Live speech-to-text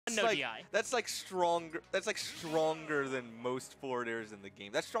No like, DI. That's like stronger. That's like stronger than most forward airs in the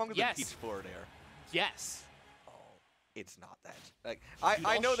game. That's stronger than Peach forward air. Yes. Oh, it's not that. Like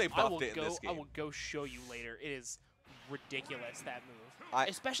I know they buffed it in this game. I will go show you later. It is ridiculous, that move.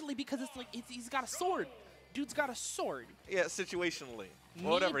 Especially because it's like he's got a sword. Dude's got a sword. Yeah, situationally.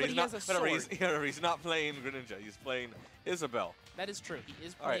 Whatever. He has a sword. He's not playing Greninja. He's playing Isabelle. That is true. He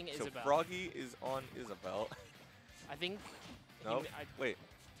is playing Isabelle. So Froggy is on Isabelle. I think. No. Wait.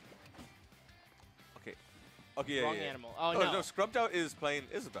 Okay. Okay. Yeah. Wrong yeah. animal. Oh no. ScrubbedOut is playing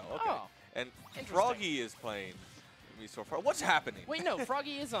Isabelle. Okay. Oh. And Froggy is playing me so far. What's happening? Wait, no.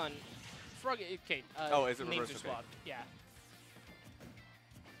 Froggy is on. Froggy. Okay. Oh, is it names reverse? are swapped. Yeah.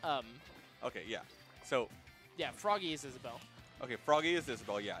 Okay. Yeah. So. Yeah, Froggy is Isabelle. Okay, Froggy is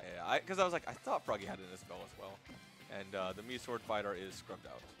Isabelle. Yeah. Because I was like, I thought Froggy had an Isabelle as well. And the Mii Sword Fighter is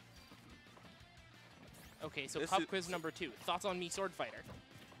ScrubbedOut. Okay, so pop quiz number 2. Thoughts on Mii Sword Fighter?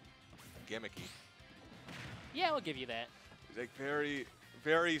 Gimmicky. Yeah, I'll give you that. Like very,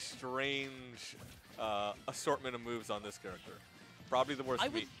 very strange assortment of moves on this character. Probably the worst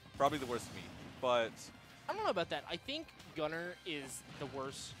Mii. Probably the worst Mii. But I don't know about that. I think Gunner is the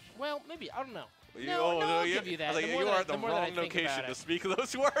worst. Well, maybe. I don't know. I'll give you that. Like, you are at the wrong location to speak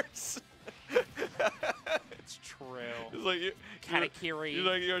those words. It's true. It's like Katakiri.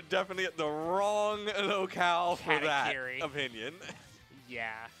 You're definitely at the wrong locale for that opinion.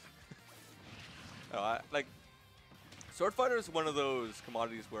 Yeah. Like, Sword Fighter is one of those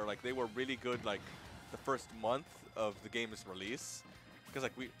commodities where like they were really good like the first month of the game's release, because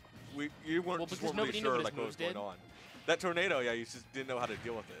like you weren't really sure like what was going on. That tornado, yeah, you just didn't know how to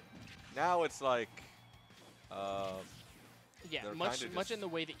deal with it. Now it's like, yeah, much in the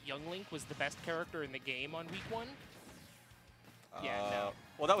way that Young Link was the best character in the game on week 1. Yeah, no.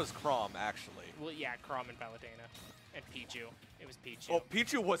 Well, that was Chrom, actually. Well, yeah, Chrom and Palutena. And Pichu. It was Pichu. Oh,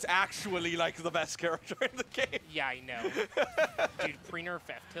 Pichu was actually, like, the best character in the game. Yeah, I know. Dude, pre-nerf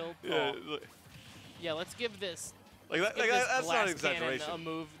F-tilt. Yeah, let's give this... that's not an exaggeration. A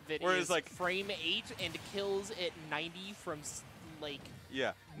move that is like frame 8 and kills at 90 from, like...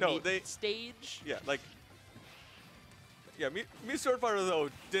 Yeah. No, stage. Yeah, like... Yeah, Mii Sword Fighter, though,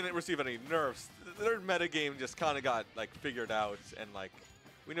 didn't receive any nerfs. Their metagame just kind of got, like, figured out, and, like,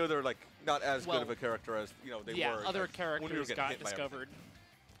 we know they're, like, not as good of a character as, they were. Yeah, other like, characters got discovered.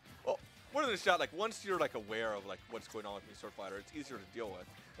 Well, more than a shot, like, once you're, like, aware of, like, what's going on with Mii Sword Fighter, it's easier to deal with.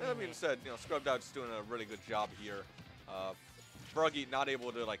 And that being said, ScrubbedOut's doing a really good job here. Froggy not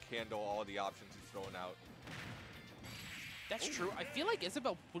able to, like, handle all the options he's throwing out. That's true. I feel like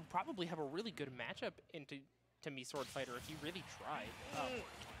Isabelle would probably have a really good matchup to Mii Sword Fighter if he really tried.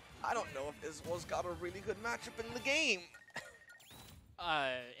 I don't know if Isabelle's got a really good matchup in the game.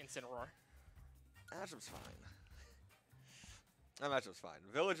 Incineroar. Matchup's fine. That matchup's fine.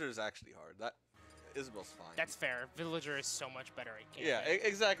 Villager is actually hard. Isabelle's fine. That's fair. Villager is so much better at game. Yeah,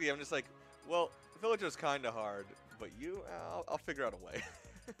 exactly. I'm just like, well, Villager's kind of hard, but I'll figure out a way.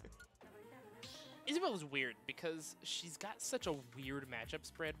 Isabelle is weird because she's got such a weird matchup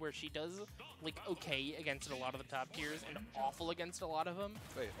spread where she does like okay against a lot of the top tiers and awful against a lot of them.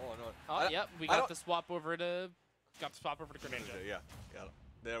 Wait, hold on. Oh, yep, we got the swap over to Greninja. Yeah,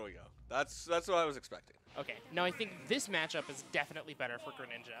 there we go. That's what I was expecting. Okay, now I think this matchup is definitely better for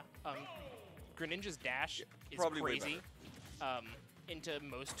Greninja. Greninja's dash is crazy. Into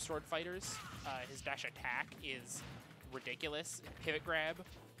most sword fighters, his dash attack is ridiculous. Pivot grab.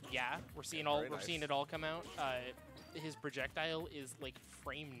 Yeah, we're seeing it all come out. His projectile is like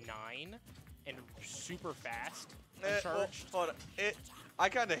frame 9 and super fast and charged. Hold on. I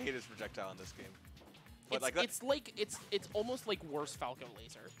kind of hate his projectile in this game. But it's almost like worse Falco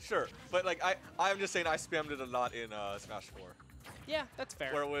Laser. Sure, but like I'm just saying I spammed it a lot in Smash 4. Yeah, that's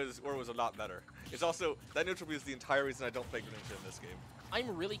fair. Where it was a lot better. It's also that neutral B is the entire reason I don't play Greninja in this game.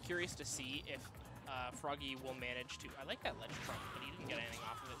 I'm really curious to see if Froggy will manage to... I like that ledge trunk, but he didn't get anything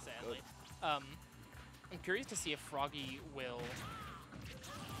off of it, sadly. I'm curious to see if Froggy will...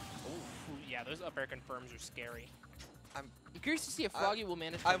 Ooh, yeah, those up air confirms are scary. I'm curious to see if Froggy will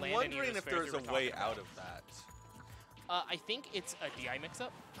manage to land any of those I'm wondering if there's a way out of that. I think it's a DI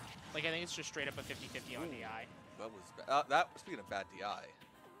mix-up. Like, I think it's just straight up a 50-50 on DI. That was speaking of bad DI.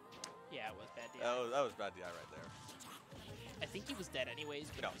 Yeah, it was bad DI. That was bad DI right there. I think he was dead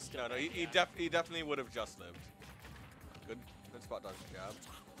anyways, but it was still no, he definitely would have just lived. Good spot dodge jab.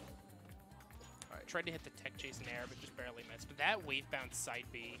 All right. Tried to hit the tech chase in air, but just barely missed. That wave bounce side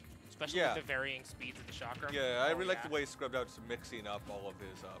B, especially with the varying speeds of the chakra. Yeah, I really like the way ScrubbedOut's mixing up all of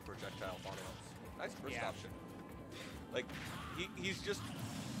his projectile follow-ups. Nice first option. Like he's just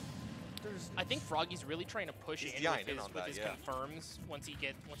I think Froggy's really trying to push in with his confirms once he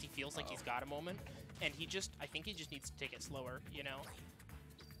feels like he's got a moment, and I think he just needs to take it slower, you know,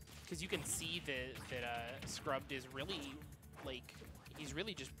 because you can see that Scrubbed is really like he's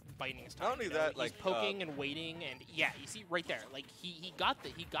really just biting his time. Not only that, he's poking and waiting, and yeah, you see right there, like he got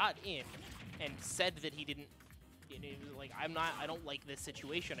in and said that he didn't. Like I don't like this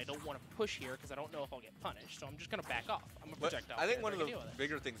situation. I don't want to push here because I don't know if I'll get punished. So I'm just gonna back off. I'm a projectile. I think one of the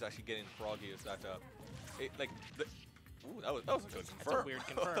bigger things actually getting Froggy is that ooh, that was a good confirm. That's a weird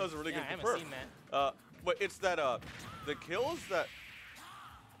confirm. That was a really good confirm. I haven't seen that. But it's that the kills that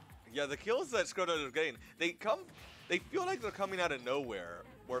ScrubbedOut is getting, they feel like they're coming out of nowhere.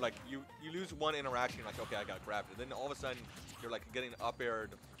 Where like you lose one interaction, you're like, okay, I got grabbed, and then all of a sudden you're like getting up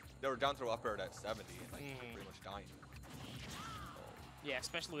aired. They were down throw up aired at 70 and like pretty much dying. Yeah,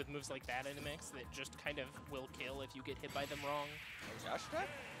 especially with moves like that in the mix that just kind of will kill if you get hit by them wrong. Dash attack?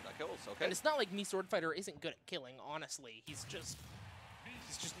 That kills, okay. And it's not like Sword Fighter isn't good at killing, honestly. He's just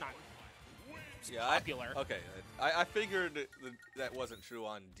not popular. Okay, I figured that wasn't true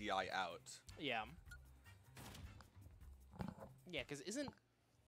on DI out. Yeah. Yeah, because isn't